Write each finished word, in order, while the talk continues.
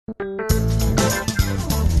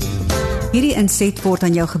Hierdie inset word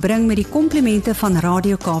aan jou gebring met die komplimente van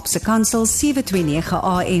Radio Kaapse Kansel 729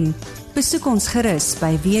 AM. Besoek ons gerus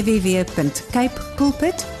by www.cape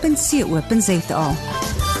pulpit.co.za.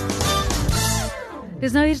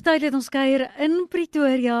 Dis nou eers tyd dat ons kuier in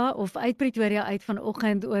Pretoria of uit Pretoria uit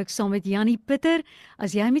vanoggend ook saam met Jannie Pitter.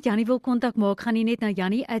 As jy met Jannie wil kontak maak, gaan jy net na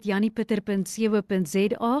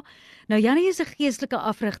jannie@janniepitter.co.za. Nou Jannie is 'n geestelike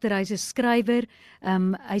afrigter, hy's 'n skrywer,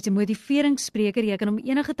 hy's 'n motiveringsspreker. Jy kan hom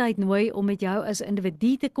enige tyd nooi om met jou as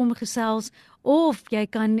individu te kom gesels of jy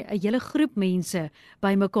kan 'n hele groep mense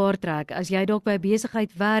bymekaar trek. As jy dalk by 'n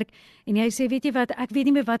besigheid werk en jy sê, weet jy wat, ek weet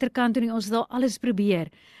nie meer watter kant toe nie, ons het al alles probeer.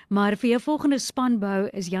 Maar vir jou volgende spanbou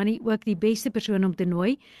is Jannie ook die beste persoon om te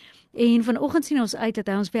nooi. En vanoggend sien ons uit dat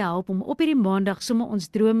hy ons wil help om op hierdie maandag sommer ons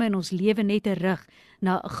drome en ons lewe net te rig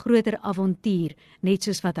na 'n groter avontuur, net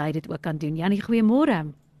soos wat hy dit ook kan doen. Jannie, goeiemôre.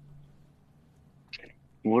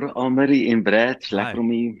 Môre Almarie en Brad, lekker om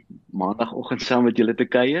die maandagoggend saam met julle te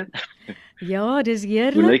kuier. Ja, dis Hoe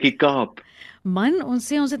heerlik. lyk die Kaap? Man,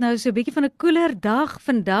 ons sê ons het nou so 'n bietjie van 'n koeler dag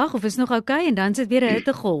vandag, of is nog oukei, en dan sit weer 'n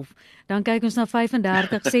hittegolf. Dan kyk ons na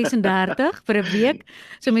 35, 36 vir 'n week.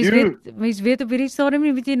 So mens weet op hierdie stadium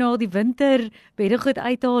nie, moet jy nou al die winter beddegoed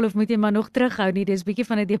uithaal of moet jy maar nog terughou nie. Dis bietjie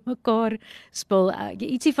van 'n deurmekaar spul.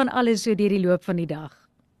 Ietsie van alles so deur die loop van die dag.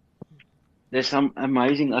 Dis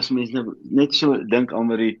amazing as mens nou net so dink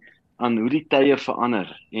Almarie aan hoe die tye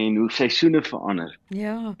verander en hoe seisoene verander.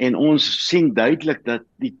 Ja. En ons sien duidelik dat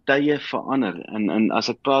die tye verander. En as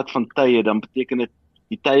ek praat van tye, dan beteken dit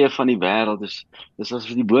die tye van die wêreld. Dis as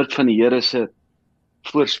die woord van die Here se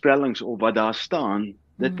voorspellings of wat daar staan,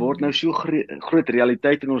 dit word nou so groot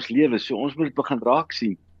realiteit in ons lewe. So ons moet dit begin raak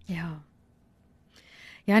sien. Ja.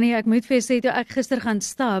 Jannie, ek moet vir jou sê, toe ek gister gaan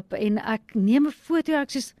stap en ek neem 'n foto, ek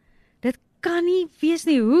soos, dit kan nie wees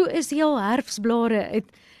nie. Hoe is die al herfsblare?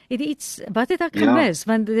 Wat het ek gemis?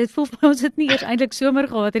 Want dit voel vir ons het nie eers eintlik somer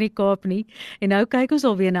gehad in die Kaap nie. En nou kyk ons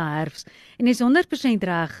alweer na herfs. En is 100%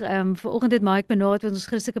 reg. Vanoggend het Mike Benaat wat ons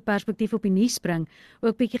Christelike perspektief op die nuus bring,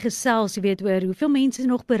 ook bietjie gesels, jy weet, oor hoeveel mense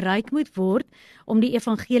nog bereik moet word om die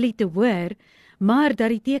evangelie te hoor, maar dat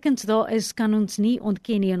die tekens daar is, kan ons nie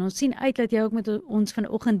ontken nie. En ons sien uit dat jy ook met ons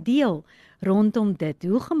vanoggend deel rondom dit.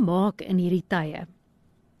 Hoe gemaak in hierdie tye?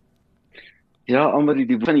 Ja, Almarie,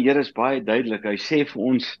 die woord van die Here is baie duidelik. Hy sê vir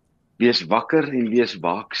ons, wees wakker en wees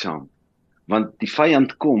waaksaam. Want die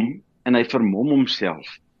vyand kom en hy vermom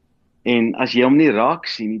homself. En as jy hom nie raak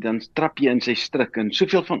sien nie, dan trap jy in sy strik. En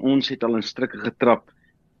soveel van ons het al in strikke getrap.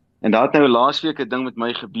 En daar het nou laasweek 'n ding met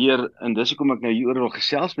my gebeur, en dis hoekom ek nou hieroor wil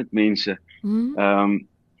gesels met mense. In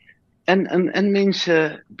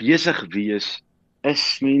mense besig wees,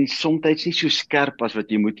 is mens soms nie so skerp as wat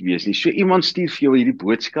jy moet wees nie. So iemand stuur vir jou hierdie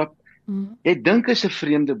boodskap. Jy dink is 'n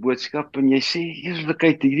vreemde boodskap en jy sê,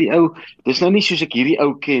 eerlikheid, hierdie ou, dis nou nie soos ek hierdie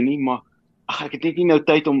ou ken nie, maar ek het net nie nou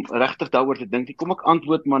tyd om regtig daaroor te dink nie. Kom ek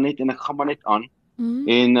antwoord maar net en ek gaan maar net aan.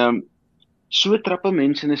 En so trappe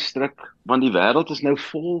mense in 'n strik, want die wêreld is nou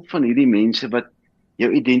vol van hierdie mense wat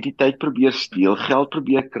jou identiteit probeer steel, geld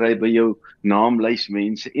probeer kry by jou naamlys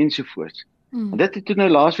mense ensovoorts. En dit het toe nou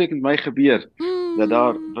laasweek met my gebeur, dat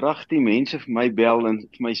daar wragtig mense vir my bel en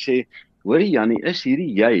vir my sê, hoorie Jannie, is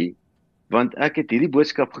hierdie jy? Want ek het hierdie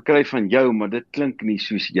boodskap gekry van jou, maar dit klink nie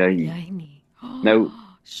soos jy nie. Nou,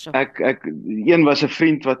 een was 'n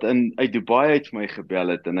vriend wat uit Dubai uit vir my gebel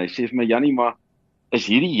het, en hy sê vir my, Jannie, maar is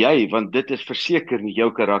hierdie jy? Want dit is verseker nie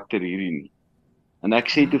jou karakter hierdie nie. En ek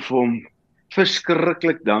sê toe vir hom,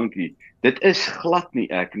 verskriklik dankie. Dit is glad nie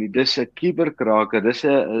ek nie, dis 'n kuberkraker, dis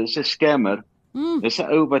 'n scammer, dis 'n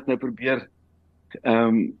ou wat nou probeer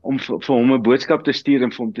om vir hom 'n boodskap te stuur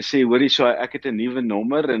en vir hom te sê, hoorie, so ek het 'n nuwe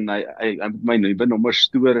nommer en hy moet my nuwe nommer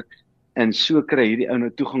stoor en so kry hierdie ou nou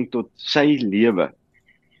toegang tot sy lewe.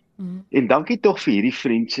 En dankie tog vir hierdie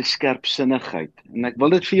vriend se skerpsinnigheid. En ek wil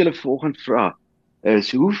dit vir julle vanoggend vra,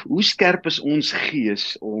 is hoe skerp is ons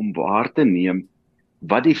gees om waar te neem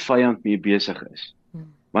wat die vyand mee besig is?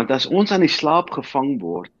 Want as ons aan die slaap gevang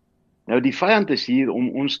word, nou die vyand is hier om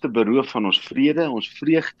ons te beroof van ons vrede, ons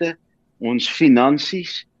vreugde, ons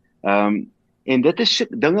finansies, en dit is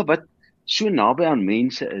dinge wat so naby aan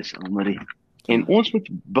mense is, Almarie. En ons moet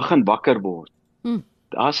begin wakker word.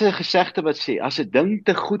 Daar's 'n gesegde wat sê, as 'n ding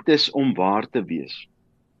te goed is om waar te wees,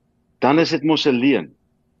 dan is dit mos 'n leuen.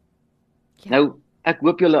 Nou, ek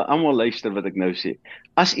hoop julle almal luister wat ek nou sê.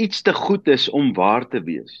 As iets te goed is om waar te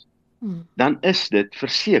wees, dan is dit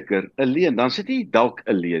verseker 'n leuen. Dan is dit nie dalk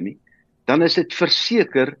 'n leuen nie. Dan is dit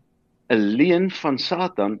verseker 'n leuen van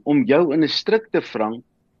Satan om jou in 'n strik te vang,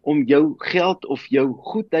 om jou geld of jou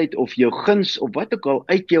goedheid of jou guns of wat ook al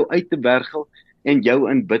uit jou uit te wergel en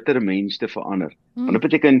jou in bitter mens te verander. Want dit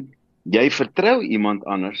beteken Jy vertrou iemand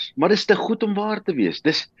anders, maar dis te goed om waar te wees.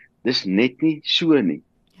 Dis net nie so nie.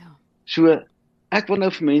 Ja. So, ek wil nou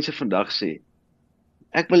vir mense vandag sê,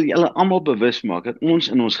 ek wil julle almal bewus maak dat ons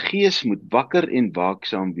in ons gees moet wakker en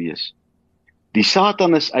waaksaam wees. Die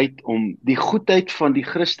Satan is uit om die goedheid van die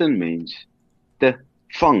Christenmens te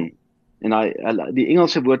vang. En die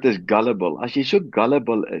Engelse woord is gullible. As jy so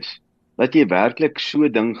gullible is, dat jy werklik so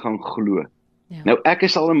ding gaan glo. Ja. Nou ek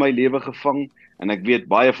is al in my lewe gevang en ek weet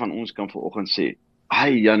baie van ons kan vanoggend sê,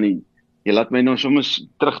 "Ai Jannie, jy laat my nou soms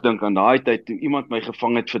terugdink aan daai tyd toe iemand my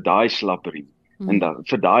gevang het vir daai slapperiem en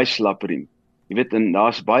vir daai slapperiem." Jy weet, en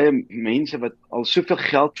daar's baie mense wat al soveel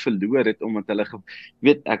geld verloor het omdat hulle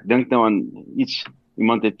weet, ek dink nou aan iets,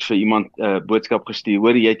 iemand het vir iemand boodskap gestuur,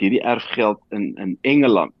 hoor jy het hierdie erfgeld in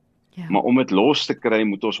Engeland. Ja. Maar om dit los te kry,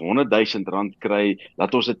 moet ons R100,000 kry,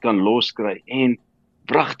 dat ons dit kan loskry. En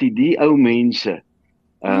pragtig, die ou mense,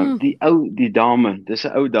 die dame, dis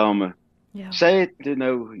 'n ou dame. Ja. Sy het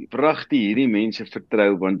nou pragtig hierdie mense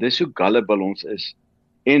vertrou, want dis hoe gullible ons is.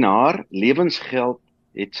 En haar lewensgeld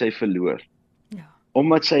het sy verloor. Ja.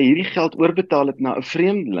 Omdat sy hierdie geld oorbetaal het na 'n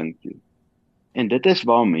vreemdeling toe. En dit is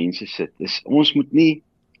waar mense sit. Ons moet nie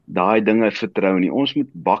daai dinge vertrou nie. Ons moet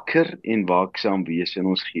wakker en waaksaam wees in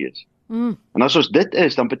ons gees. En as ons dit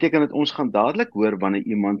is, dan beteken dit ons gaan dadelik hoor wanneer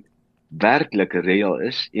iemand werklik reël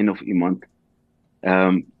is en of iemand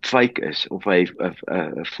fake is of hy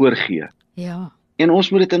voorgee. Ja. En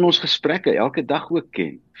ons moet dit in ons gesprekke elke dag ook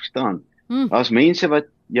ken, verstaan? Daar's mense wat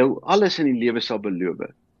jou alles in die lewe sal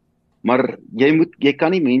beloof. Maar jy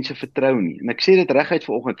kan nie mense vertrou nie. En ek sê dit reguit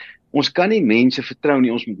vanoggend, ons kan nie mense vertrou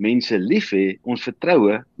nie, ons moet mense lief hê, ons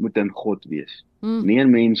vertroue moet in God wees, nie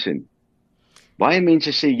in mense nie. Baie mense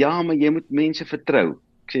sê, ja, maar jy moet mense vertrou.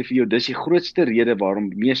 Ek sê vir jou, dis die grootste rede waarom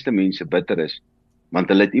die meeste mense bitter is. Want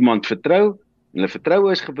hulle het iemand vertrou, en hulle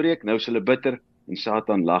vertroue is gebreek, nou is hulle bitter, en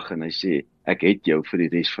Satan lag en hy sê, ek het jou vir die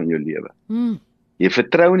res van jou lewe. Jy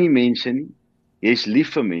vertrou nie mense nie, jy is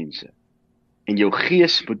lief vir mense. En jou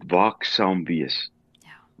gees moet waaksaam wees.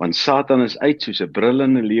 Ja. Want Satan is uit soos 'n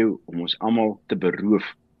brullende leeu om ons almal te beroof.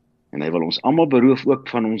 En hy wil ons almal beroof ook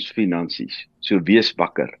van ons finansies. So wees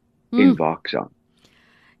wakker en waaksaam.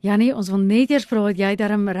 Jannie, ons wil net eers vra dat jy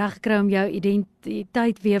daarom reg kry om jou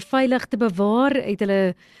identiteit weer veilig te bewaar.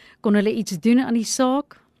 Kon hulle iets doen aan die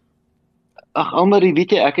saak? Ag Almarie,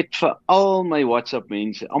 weet jy, ek het vir al my WhatsApp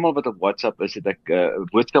mense, almal wat op WhatsApp is, het ek 'n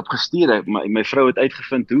boodskap gestuur. My vrou het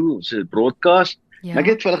uitgevind hoe ons dit broadcast. Ja. En ek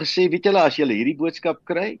het vir hulle gesê, weet julle, as julle hierdie boodskap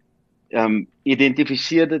kry,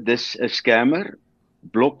 identifiseer dit, dis 'n scammer,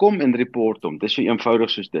 blok hom en report hom. Dis so eenvoudig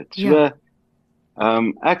soos dit. So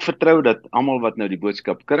ek vertrou dat almal wat nou die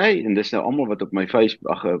boodskap kry, en dis nou almal wat op my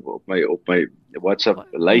Facebook, op my WhatsApp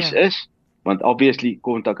lys is, want obviously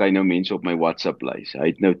kontak hy nou mense op my WhatsApp lys. Hy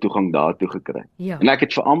het nou toegang daartoe gekry. Ja. En ek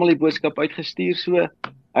het vir almal die boodskap uitgestuur, so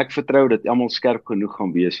ek vertrou dat almal skerp genoeg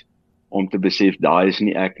gaan wees om te besef, daai is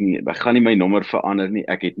nie ek nie, ek gaan nie my nommer verander nie,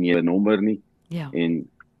 ek het nie 'n nommer nie, en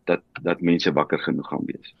dat mense wakker genoeg gaan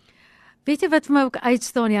wees. Weet jy wat vir my ook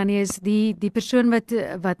uitstaan, Jannie, is die persoon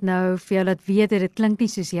wat nou vir jou laat weet dat dit klink nie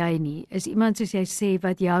soos jy nie, is iemand soos jy sê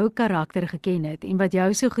wat jou karakter geken het en wat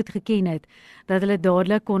jou so goed geken het dat hulle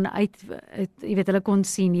dadelik kon hulle kon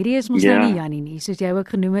sien hierdie is mos nou nie Jannie nie, soos jy ook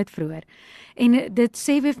genoem het vroeër. En dit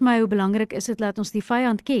sê vir my hoe belangrik is dit dat ons die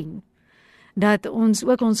vyand ken. Dat ons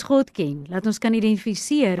ook ons God ken, dat ons kan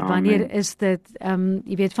identifiseer wanneer is dit,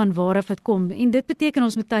 jy weet van waar af dit kom. En dit beteken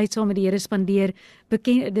ons moet tyd saam met die Here spandeer,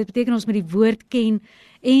 dit beteken ons moet die woord ken,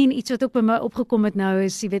 en iets wat ook by my opgekom het nou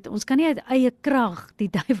is, jy weet, ons kan nie uit eie krag die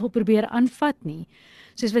duiwel probeer aanvat nie.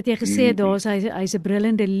 Soos wat jy gesê het, hy's 'n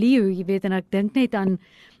brullende leeu, jy weet, en ek dink net aan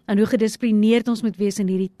hoe gedissiplineerd ons moet wees in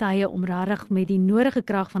hierdie tye om regtig met die nodige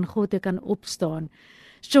krag van God te kan opstaan.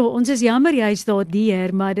 So, ons is jammer jy's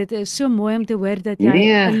daardeur, maar dit is so mooi om te hoor dat jy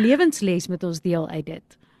 'n lewensles met ons deel uit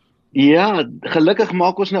dit. Ja, gelukkig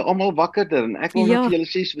maak ons nou almal wakkerder, en ek wil net vir julle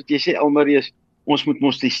sê, wat jy sê Almarie, ons moet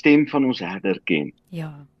mos die stem van ons herder ken.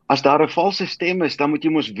 Ja. As daar 'n valse stem is, dan moet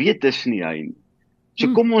jy mos weet dis nie hy nie.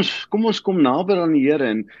 So kom ons kom nader aan die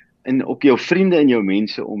Here en op jou vriende en jou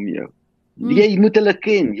mense om jou. Jy moet hulle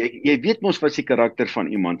ken. Jy weet mos wat die karakter van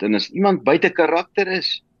iemand, en as iemand buite karakter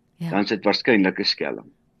is, dan is dit waarskynlik 'n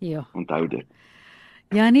skelm. Ja. Onthou dit.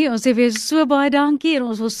 Jannie, ons sê weer so baie dankie en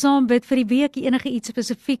ons wil saam bid vir die week. Enige iets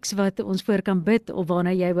spesifieks wat ons voor kan bid of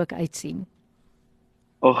waarna jy ook uitsien?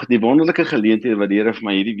 Ag, die wonderlike geleenthede wat die Here vir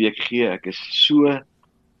my hierdie week gee. Ek is so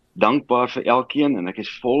dankbaar vir elkeen en ek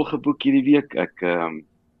is volgeboek hierdie week. Ek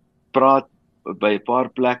praat by 'n paar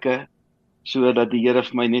plekke sodat die Here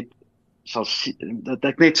vir my net sal dat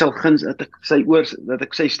ek net sal guns dat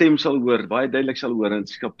ek sy stem sal hoor, baie duidelik sal hoor en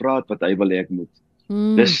ska praat wat hy wil hê ek moet.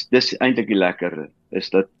 Dis eintlik die lekker, is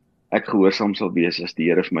dat ek gehoorsaam sal wees as die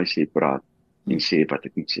Here vir my sê praat en sê wat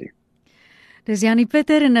ek moet sê. Dis Jannie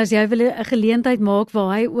Pieter, en as jy wil 'n geleentheid maak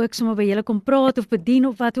waar hy ook sommer by julle kom praat of bedien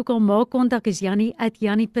of wat ook al, maak kontak is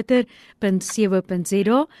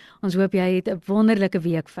jannie@janniepieter.co.za. Ons hoop jy het 'n wonderlike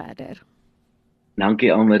week verder.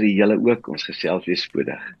 Dankie Almarie, julle ook, ons gesels weer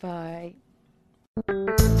spoedig. Bye.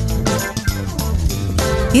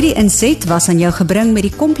 Hierdie inset was aan jou gebring met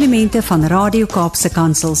die komplimente van Radio Kaapse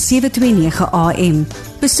Kansel 729 AM.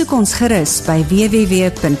 Besoek ons gerus by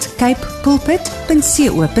www.cape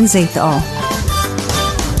pulpit.co.za.